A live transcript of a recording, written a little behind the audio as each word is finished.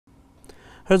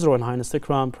His Royal Highness the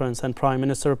Crown Prince and Prime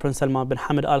Minister Prince Salman bin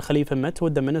Hamad Al Khalifa met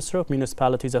with the Minister of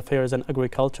Municipalities Affairs and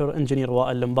Agriculture, Engineer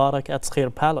Wael Mubarak at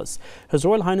Fajr Palace. His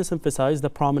Royal Highness emphasized the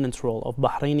prominent role of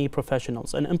Bahraini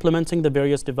professionals in implementing the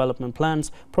various development plans,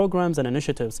 programs and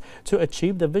initiatives to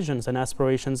achieve the visions and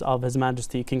aspirations of His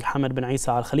Majesty King Hamad bin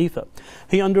Isa Al Khalifa.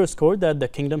 He underscored that the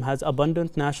kingdom has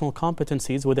abundant national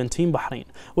competencies within Team Bahrain,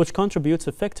 which contributes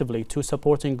effectively to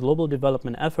supporting global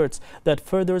development efforts that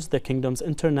furthers the kingdom's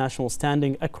international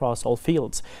standing across all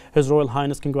fields. His Royal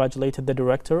Highness congratulated the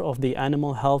Director of the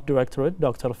Animal Health Directorate,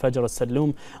 Dr. Fajr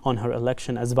Salloum, on her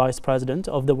election as Vice President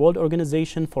of the World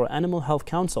Organization for Animal Health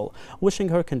Council, wishing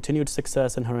her continued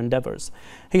success in her endeavors.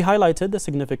 He highlighted the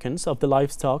significance of the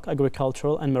livestock,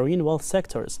 agricultural and marine wealth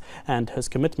sectors and his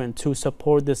commitment to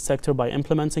support this sector by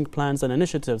implementing plans and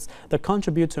initiatives that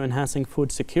contribute to enhancing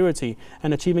food security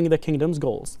and achieving the kingdom's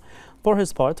goals. For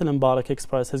his part, Mubarak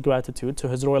expressed his gratitude to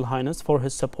His Royal Highness for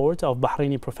his support of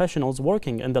Bahraini professionals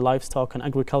working in the livestock and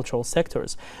agricultural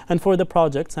sectors and for the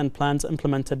projects and plans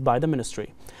implemented by the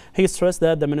ministry. He stressed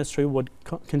that the ministry would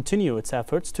continue its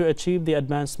efforts to achieve the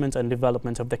advancement and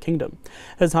development of the kingdom.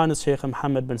 His Highness Sheikh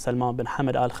Mohammed bin Salman bin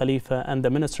Hamad Al Khalifa and the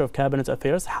Minister of Cabinet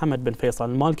Affairs, Hamad bin Faisal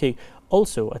Al Malki,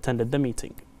 also attended the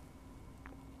meeting.